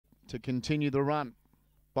to continue the run.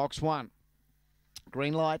 Box 1.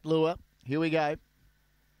 Green light lure. Here we go.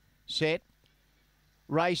 Set.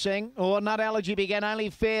 Racing. Nut Allergy began only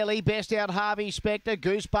fairly. Best out Harvey Spectre.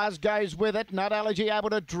 Goose Buzz goes with it. Nut Allergy able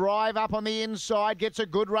to drive up on the inside. Gets a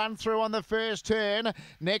good run through on the first turn.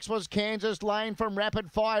 Next was Kansas Lane from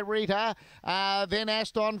Rapid Fire Rita. Then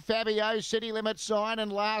Aston Fabio, City Limit Sign.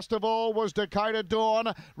 And last of all was Dakota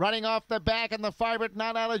Dawn running off the back. And the favourite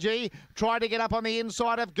Nut Allergy tried to get up on the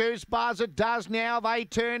inside of Goose Buzz. It does now. They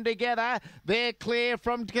turn together. They're clear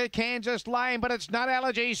from Kansas Lane. But it's Nut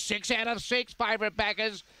Allergy. 6 out of 6 favourite backers.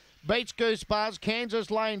 Beats Goose Buzz, Kansas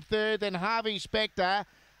Lane third, then Harvey Spectre.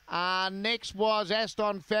 Next was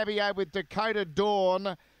Aston Fabio with Dakota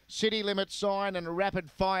Dawn, City Limit Sign and Rapid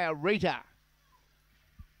Fire Rita.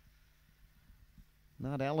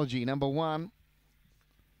 Nut Allergy, number 1.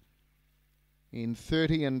 In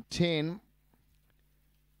 30 and 10.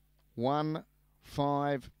 1,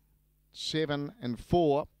 5, 7 and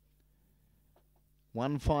 4.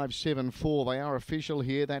 1, 5, 7, 4. They are official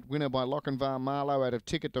here. That winner by Lochinvar Marlowe out of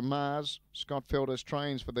Ticket to Mars. Scott Feltus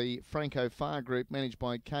trains for the Franco Far Group managed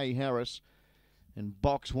by Kay Harris. And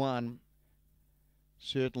box 1,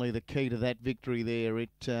 certainly the key to that victory there.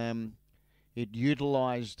 It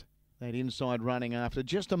utilised that inside running after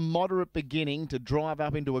just a moderate beginning to drive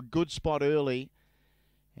up into a good spot early.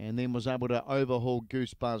 And then was able to overhaul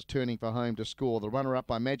Goose Buzz, turning for home to score. The runner-up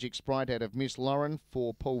by Magic Sprite out of Miss Lauren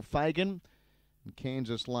for Paul Fagan. And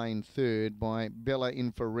Kansas Lane third by Bella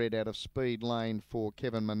Infrared out of Speed Lane for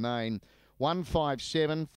Kevin Manane. 1, 5, 7.